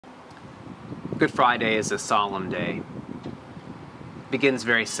Good Friday is a solemn day. It begins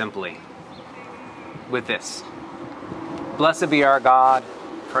very simply with this. Blessed be our God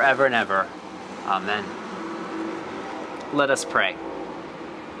forever and ever. Amen. Let us pray.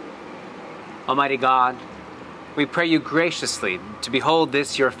 Almighty God, we pray you graciously to behold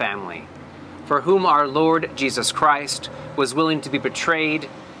this your family, for whom our Lord Jesus Christ was willing to be betrayed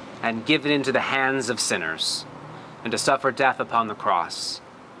and given into the hands of sinners, and to suffer death upon the cross,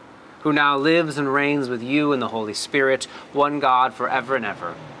 who now lives and reigns with you in the Holy Spirit, one God forever and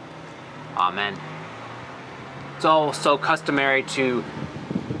ever. Amen. It's all so customary to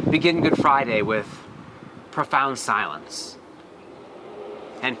begin Good Friday with profound silence,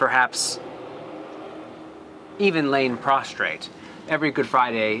 and perhaps even laying prostrate. Every Good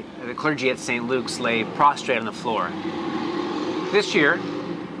Friday, the clergy at St. Luke's lay prostrate on the floor. This year,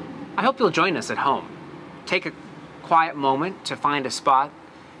 I hope you'll join us at home. Take a quiet moment to find a spot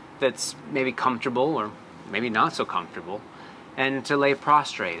that's maybe comfortable or maybe not so comfortable, and to lay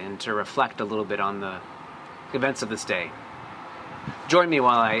prostrate and to reflect a little bit on the events of this day. Join me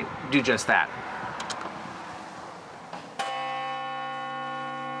while I do just that.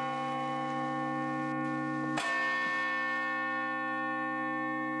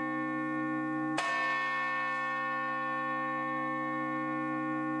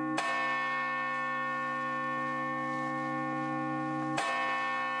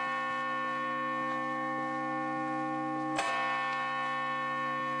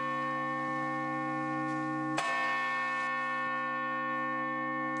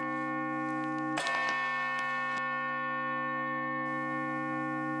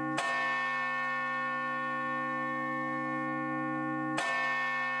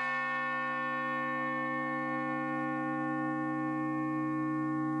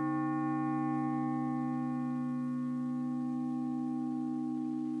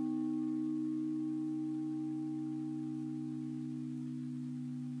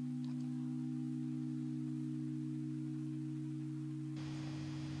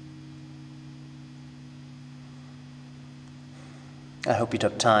 I hope you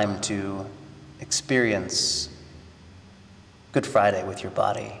took time to experience Good Friday with your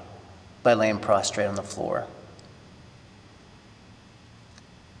body by laying prostrate on the floor.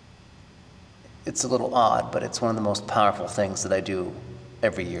 It's a little odd, but it's one of the most powerful things that I do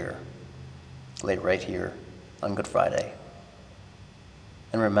every year. Lay right here on Good Friday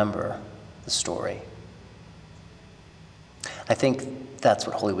and remember the story. I think that's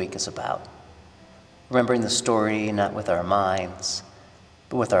what Holy Week is about. Remembering the story not with our minds,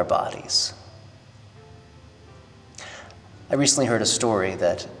 but with our bodies. I recently heard a story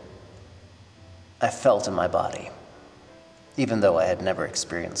that I felt in my body, even though I had never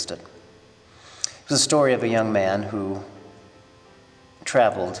experienced it. It was a story of a young man who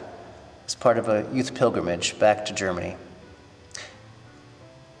traveled as part of a youth pilgrimage back to Germany.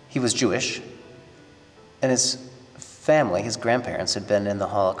 He was Jewish, and his family, his grandparents, had been in the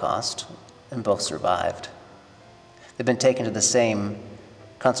Holocaust and both survived. They'd been taken to the same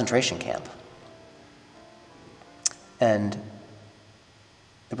concentration camp. And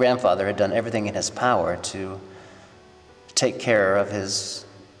the grandfather had done everything in his power to take care of his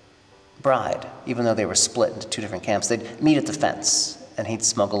bride, even though they were split into two different camps. They'd meet at the fence, and he'd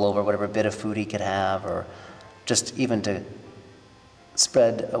smuggle over whatever bit of food he could have, or just even to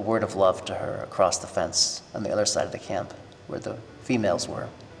spread a word of love to her across the fence on the other side of the camp where the females were.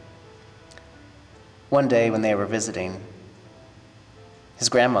 One day when they were visiting, his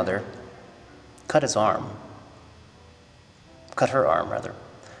grandmother cut her arm,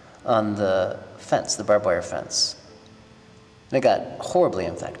 on the fence, the barbed wire fence. And it got horribly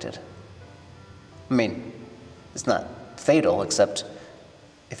infected. I mean, it's not fatal except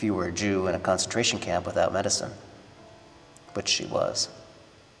if you were a Jew in a concentration camp without medicine, which she was.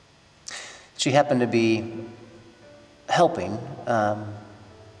 She happened to be helping a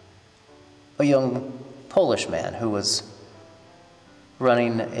young Polish man who was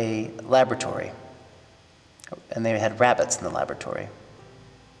running a laboratory, and they had rabbits in the laboratory.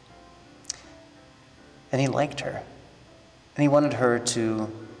 And he liked her, and he wanted her to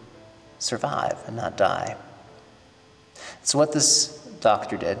survive and not die. So what this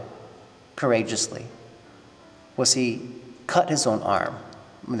doctor did, courageously, was he cut his own arm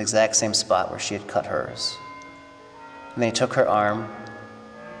in the exact same spot where she had cut hers. And then he took her arm,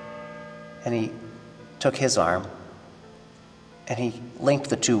 and he took his arm, and he linked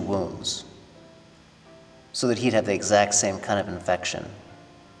the two wounds so that he'd have the exact same kind of infection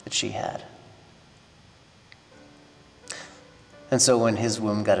that she had. And so when his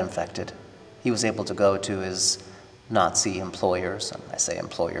wound got infected, he was able to go to his Nazi employers. And I say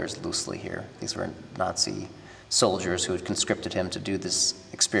employers loosely here. These were Nazi soldiers who had conscripted him to do these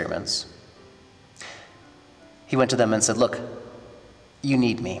experiments. He went to them and said, "Look, you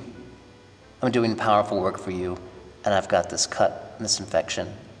need me. I'm doing powerful work for you, and I've got this cut and this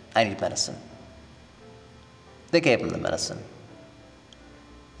infection. I need medicine." They gave him the medicine.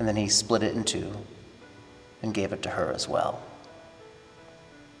 And then he split it in two and gave it to her as well.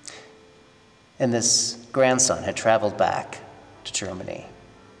 And this grandson had traveled back to Germany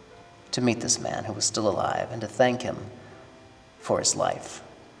to meet this man who was still alive and to thank him for his life.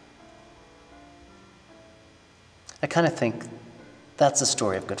 I kind of think that's the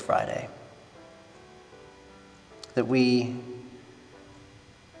story of Good Friday. That we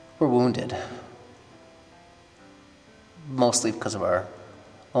were wounded, mostly because of our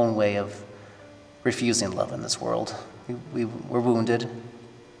own way of refusing love in this world. We were wounded,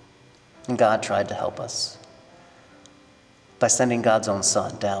 and God tried to help us by sending God's own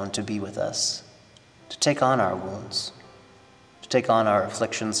Son down to be with us, to take on our wounds, to take on our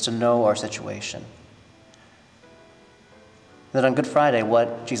afflictions, to know our situation. That on Good Friday,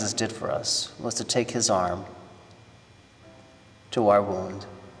 what Jesus did for us was to take his arm to our wound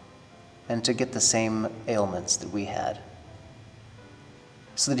and to get the same ailments that we had,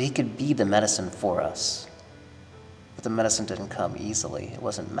 so that he could be the medicine for us. But the medicine didn't come easily. It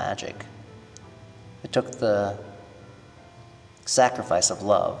wasn't magic. It took the sacrifice of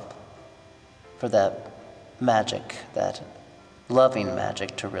love for that magic, that loving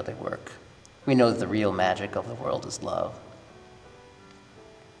magic, to really work. We know that the real magic of the world is love.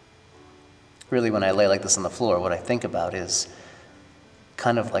 Really, when I lay like this on the floor, what I think about is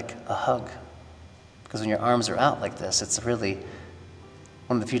kind of like a hug. Because when your arms are out like this, it's really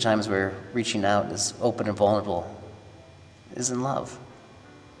one of the few times where reaching out is open and vulnerable is in love.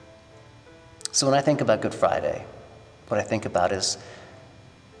 So when I think about Good Friday, what I think about is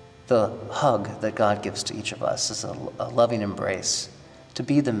the hug that God gives to each of us is a loving embrace to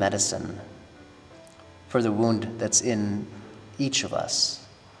be the medicine for the wound that's in each of us.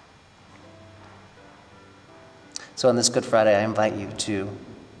 So on this Good Friday, I invite you to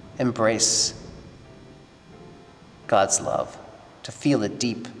embrace God's love, to feel it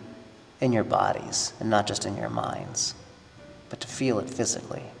deep in your bodies and not just in your minds, but to feel it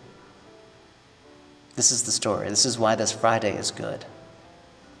physically. This is the story. This is why this Friday is good,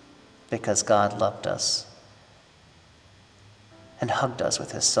 because God loved us and hugged us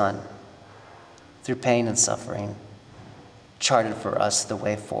with his Son through pain and suffering, charted for us the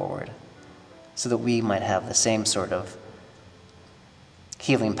way forward so that we might have the same sort of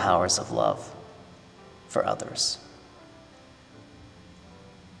healing powers of love for others.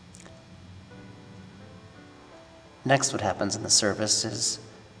 Next, what happens in the service is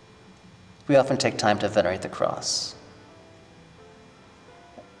we often take time to venerate the cross.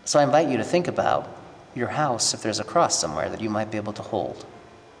 So I invite you to think about your house, if there's a cross somewhere that you might be able to hold.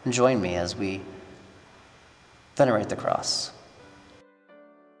 And join me as we venerate the cross.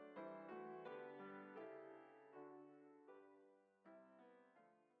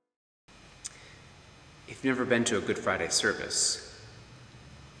 If you've never been to a Good Friday service,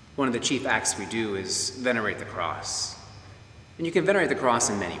 one of the chief acts we do is venerate the cross. And you can venerate the cross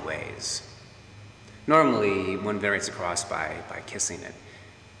in many ways. Normally, one venerates the cross by kissing it.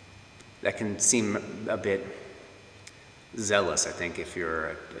 That can seem a bit zealous, I think, if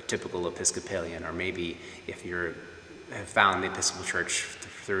you're a typical Episcopalian, or maybe if you have found the Episcopal Church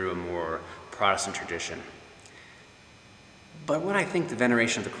through a more Protestant tradition. But what I think the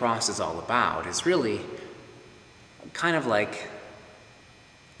veneration of the cross is all about is really kind of like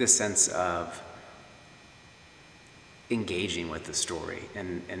this sense of engaging with the story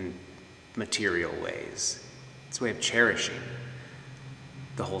in material ways. It's a way of cherishing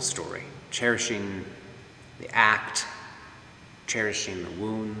the whole story, cherishing the act, cherishing the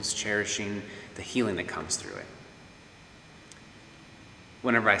wounds, cherishing the healing that comes through it.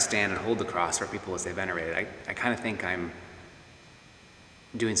 Whenever I stand and hold the cross for people as they venerate it, I kind of think I'm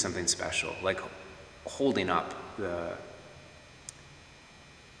doing something special, like holding up the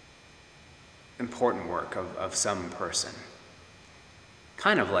important work of some person.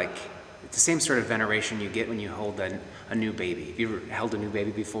 Kind of like it's the same sort of veneration you get when you hold a new baby. Have you ever held a new baby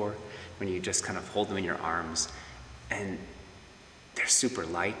before? When you just kind of hold them in your arms and they're super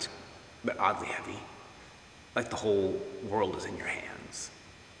light, but oddly heavy. Like the whole world is in your hands.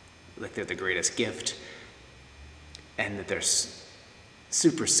 Like they're the greatest gift, and that they're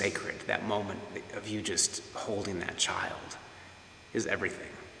super sacred. That moment of you just holding that child is everything.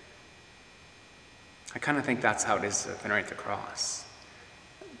 I kind of think that's how it is to venerate the cross.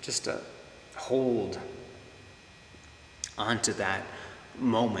 Just to hold onto that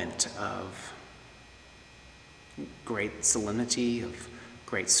moment of great solemnity, of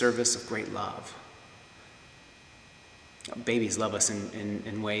great service, of great love. Babies love us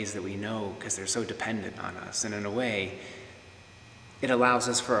in ways that we know because they're so dependent on us. And in a way, it allows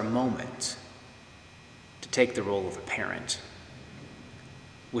us for a moment to take the role of a parent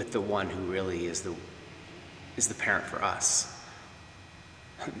with the one who really is the parent for us,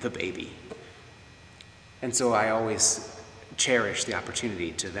 the baby. And so I always cherish the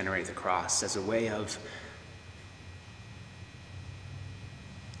opportunity to venerate the cross as a way of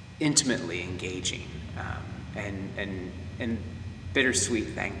intimately engaging and bittersweet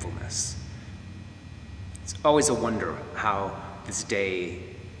thankfulness. It's always a wonder how this day,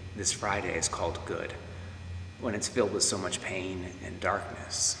 this Friday, is called good when it's filled with so much pain and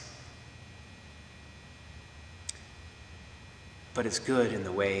darkness. But it's good in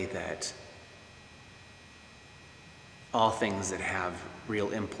the way that all things that have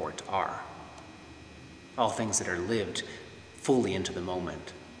real import are. All things that are lived fully into the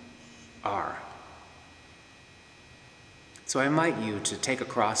moment are. So I invite you to take a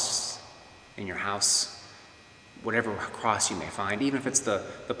cross in your house, whatever cross you may find, even if it's the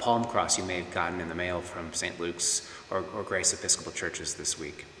palm cross you may have gotten in the mail from St. Luke's or Grace Episcopal Churches this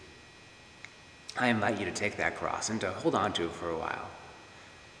week. I invite you to take that cross and to hold on to it for a while,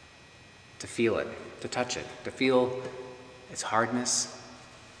 to feel it, to touch it, to feel its hardness,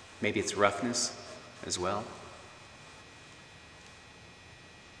 maybe its roughness as well.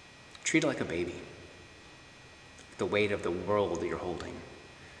 Treat it like a baby, the weight of the world that you're holding,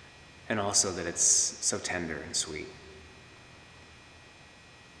 and also that it's so tender and sweet.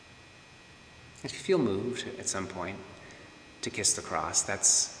 If you feel moved at some point to kiss the cross,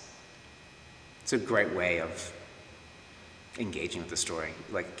 it's a great way of engaging with the story,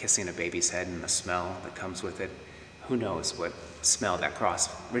 like kissing a baby's head and the smell that comes with it. Who knows what smell that cross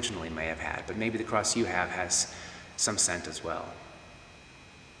originally may have had, but maybe the cross you have has some scent as well.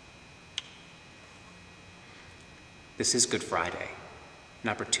 This is Good Friday, an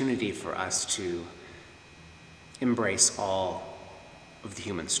opportunity for us to embrace all of the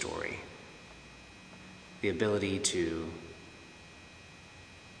human story, the ability to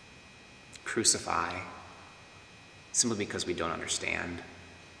crucify simply because we don't understand,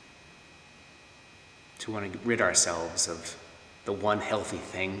 to want to rid ourselves of the one healthy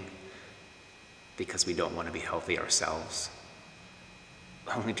thing because we don't want to be healthy ourselves,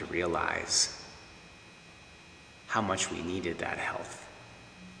 only to realize how much we needed that health.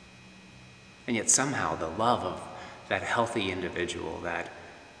 And yet somehow the love of that healthy individual, that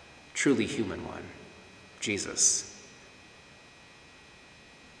truly human one, Jesus,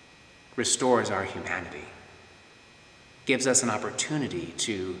 restores our humanity, gives us an opportunity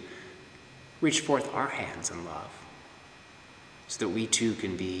to reach forth our hands in love so that we too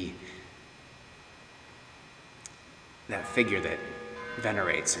can be that figure that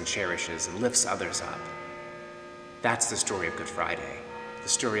venerates and cherishes and lifts others up. That's the story of Good Friday, the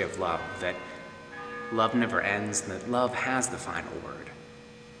story of love, that love never ends and that love has the final word,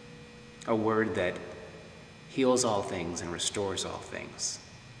 a word that heals all things and restores all things.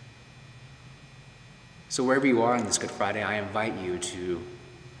 So wherever you are on this Good Friday, I invite you to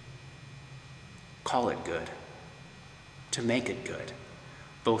call it good, to make it good,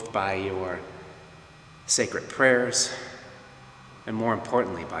 both by your sacred prayers and more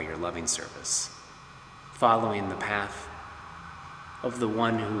importantly by your loving service, following the path of the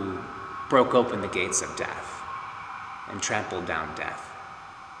one who broke open the gates of death and trampled down death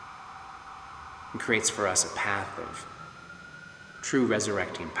and creates for us a path of true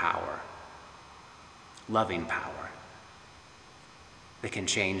resurrecting power, loving power that can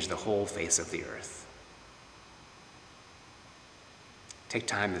change the whole face of the earth. Take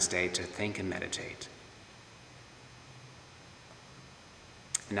time this day to think and meditate.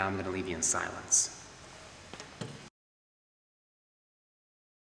 And now I'm going to leave you in silence.